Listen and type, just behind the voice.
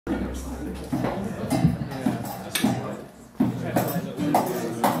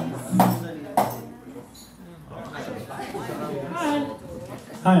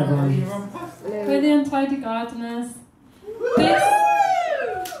Hi everyone. We're the Untidy Gardeners.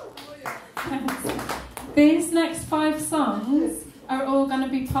 These next 5 songs are all going to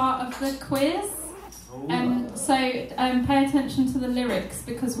be part of the quiz. So pay attention to the lyrics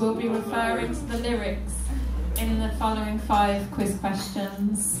because we'll be referring to the lyrics in the following 5 quiz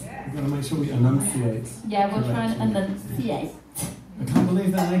questions. We've got to make sure we enunciate. Yeah, we'll try and enunciate. I can't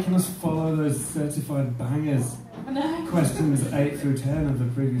believe they're making us follow those certified bangers. No. Questions 8 through 10 of the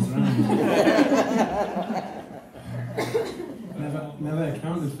previous round. Never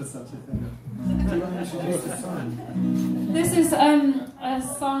accounted for such a thing. Do you want to introduce the song? This is a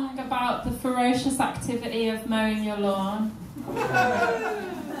song about the ferocious activity of mowing your lawn.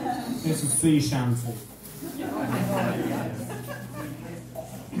 It's a sea shanty.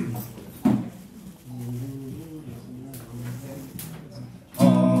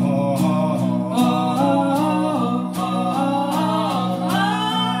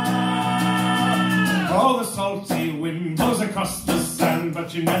 Across the sand,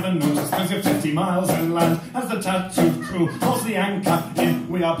 but you never notice because you're 50 miles inland. As the tattooed crew holds the anchor in,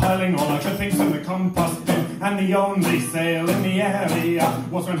 we are piling all our clippings in the compost bin. And the only sale in the area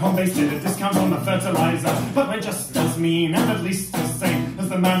was when home base did a discount on the fertilizer. But we're just as mean and at least as sane as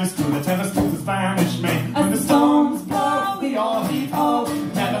the maddest crew that ever spoke the Spanish main. When the storms blow, we all heave ho.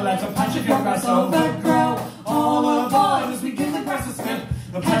 Never let a patch of your grass overgrow. All aboard as we give the grass a snip.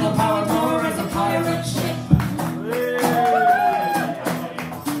 The pedal powered mower is a pirate ship.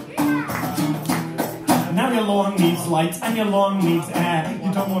 Now your lawn needs light and your lawn needs air.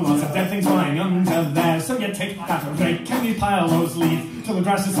 You don't want lots of dead things lying under there. So you take that rake and you pile those leaves till the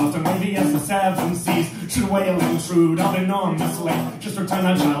grass is soft and wavy as the 7 seas. Should wail intrude on enormously. Just return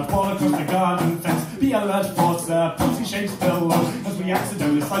that child fall across the garden fence. Be alert for serpentine shapes below as we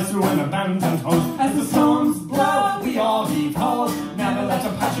accidentally slice through an abandoned hose. As the storms blow, we all heave ho. Never let a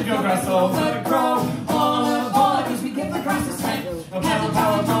patch of your grass overgrow. All aboard as we give the grass a sniff. A pedal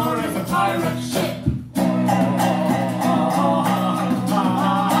powered mower is a pirate ship.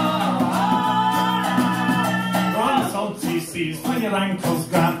 When your ankles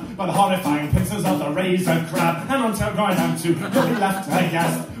grab by the horrifying pincers of the razor crab, and on turn right hand too, you'll be left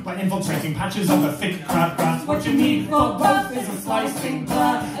aghast by infiltrating patches of the thick crabgrass. What you need for both is a slicing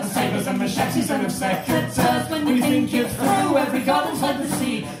blade, and sabers and machetes and secateurs. When you think you're through, every garden's had the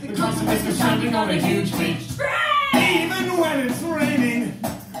sea, the constant mist of standing on a huge beach. Even when it's raining,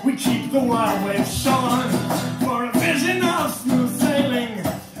 we keep the wild waves shorn for a vision of smooth sailing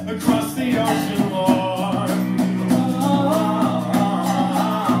across the ocean lawn.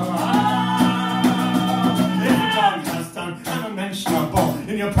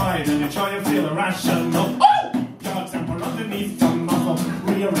 In your pride and your joy you feel irrational. Oh! Your temper underneath the muzzle.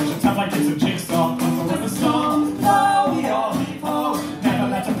 Rearrange your tough like it's a jigsaw puzzle. When the storms blow, we all heave ho. Never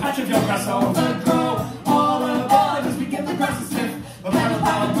let a patch of your grass overgrow. All aboard as we give the grass a sniff. A pedal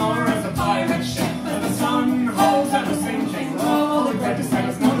powered mower is a pirate ship. And the sun holds and a sinking low. The greatest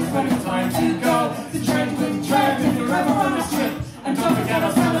sailors notice when it's time to go. To tread with tread if you're ever on a trip. And don't forget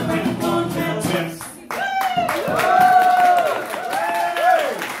our celebrated blonde tail tips.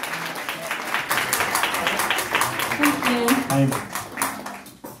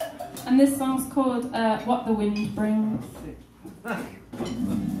 And this song's called What the Wind Brings.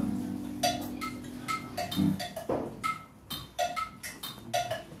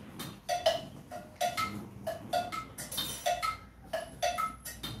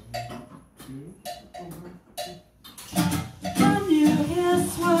 Can you hear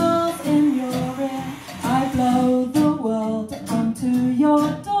swirls in your ear? I blow the world onto your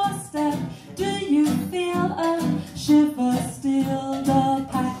doorstep. Do you feel a shiver steal the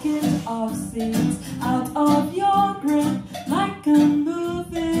packet of seeds out of your grip? Like a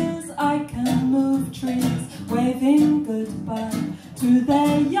movies, I can move trees, waving goodbye to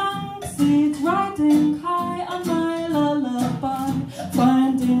their young seeds, riding high on my lullaby,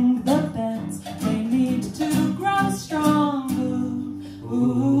 finding the beds they need to grow strong.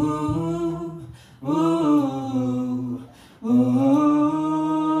 Ooh, ooh, ooh, ooh.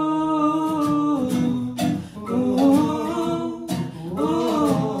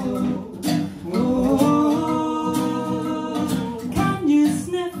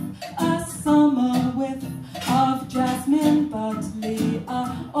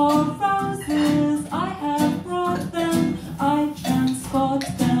 Or roses, I have brought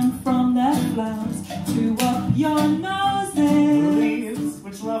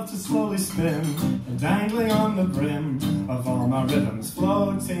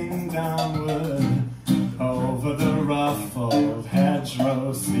downward over the ruffled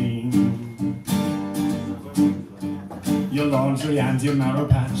hedgerow scene. Your laundry and your marrow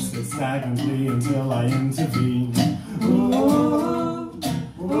patch sit stagnantly until I intervene. Ooh,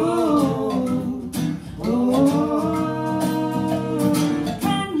 ooh, ooh.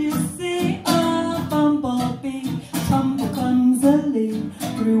 Can you see a bumblebee tumble clumsily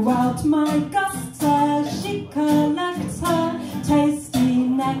throughout my gutter? She collects her tasty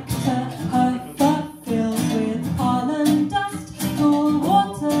nectar, her fur filled with pollen dust. Cool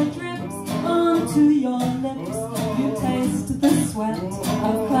water drips onto your lips. You taste the sweat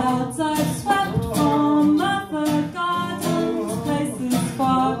of clouds I've swept from other gardens, places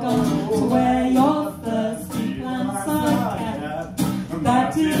far gone, to where your thirsty plants are kept.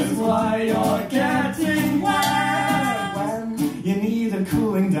 That is why you're getting wet. When you need a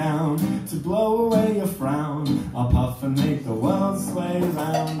cooling down to blow away your frown, I'll puff and make the world sway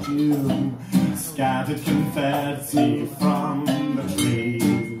round you. Scattered confetti from the trees.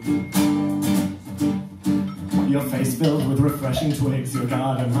 Your face filled with refreshing twigs, your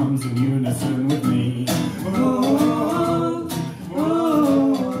garden hums in unison with me. Ooh, ooh, ooh.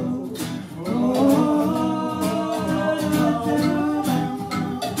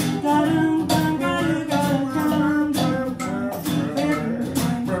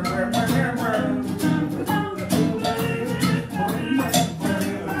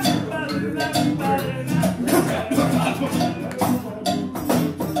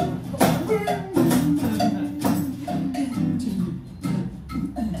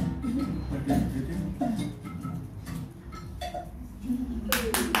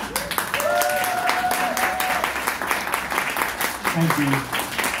 Thank you.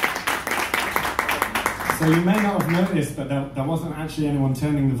 So you may not have noticed, but there wasn't actually anyone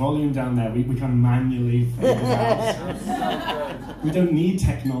turning the volume down there. We kind of manually figured it out. We don't need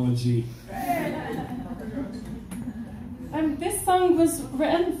technology. This song was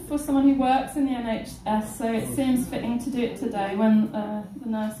written for someone who works in the NHS, so it seems fitting to do it today when the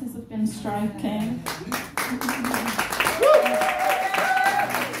nurses have been striking.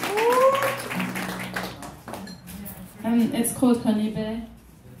 It's called Honeybee.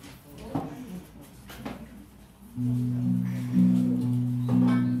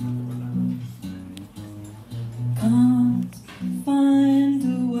 Can't find a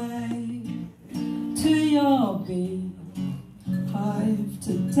way to your beehive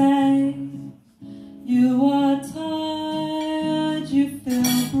today. You are tired, you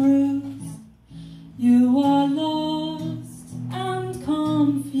feel bruised, you are lost and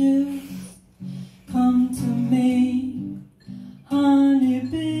confused. Come to me,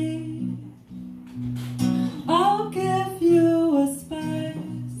 honeybee, I'll give you a space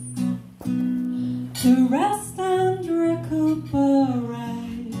to rest and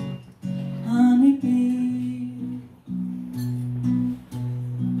recuperate, honeybee.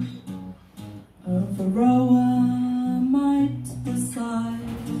 A varroa mite the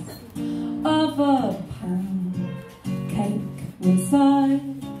size of a pancake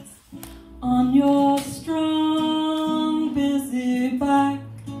resides on your strong, busy back.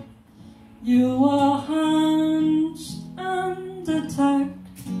 You are hunched and attacked.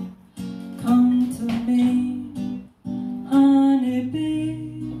 Come to me, honeybee.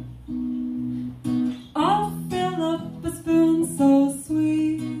 I'll fill up a spoon so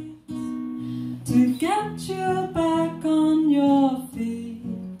sweet to get you back on your feet,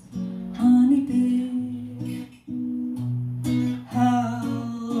 honeybee.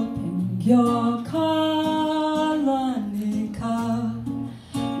 Helping your colony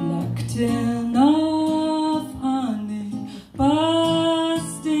collecting of honey,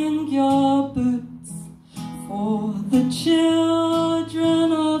 bursting your boots for the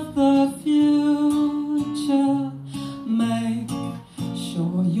children of the future. Make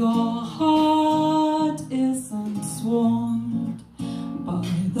sure your heart isn't swarmed by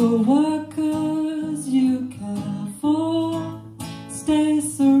the workers you care for. Stay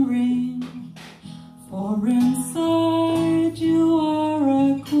serene, for inside you are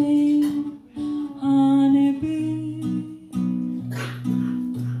a queen, honeybee.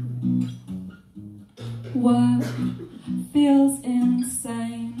 Work feels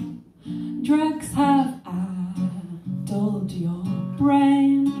insane, drugs have addled your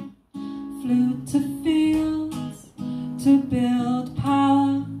brain. Flew to fields to build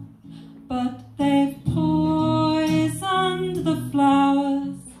power, but they've poisoned the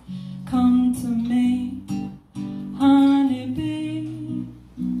flowers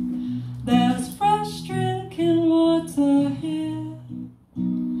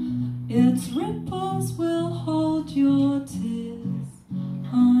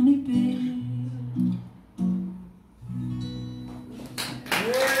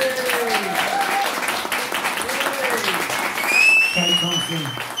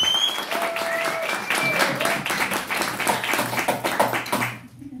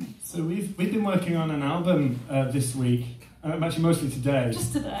So we've been working on an album this week, actually mostly today.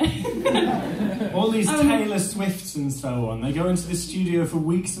 Just today. All these Taylor Swifts and so on, they go into the studio for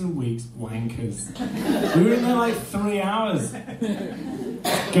weeks and weeks. Wankers. We were in there like 3 hours.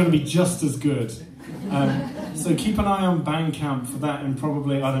 It's going to be just as good. So keep an eye on Bandcamp for that in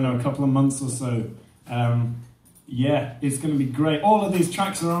probably, I don't know, a couple of months or so. Yeah, it's going to be great. All of these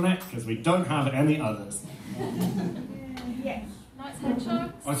tracks are on it because we don't have any others. Yes. Nice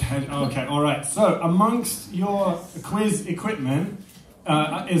headshots. Okay, all right. So amongst your quiz equipment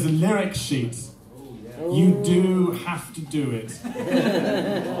is a lyric sheet. You do have to do it.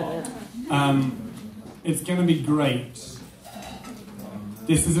 It's going to be great.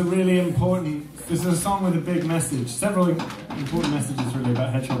 This is a really important. This is a song with a big message. Several important messages really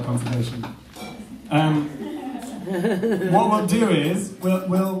about hedgehog conservation. What we'll do is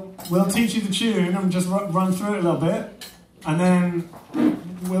we'll teach you the tune and just run through it a little bit, and then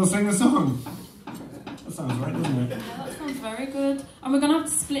we'll sing the song. That sounds right, doesn't it? Yeah, that sounds very good. And we're going to have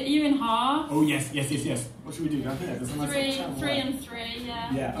to split you in half. Oh yes. What should we do down here? There's a nice Three and three,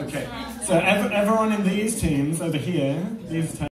 yeah. Yeah. Okay. So everyone in these teams over here, these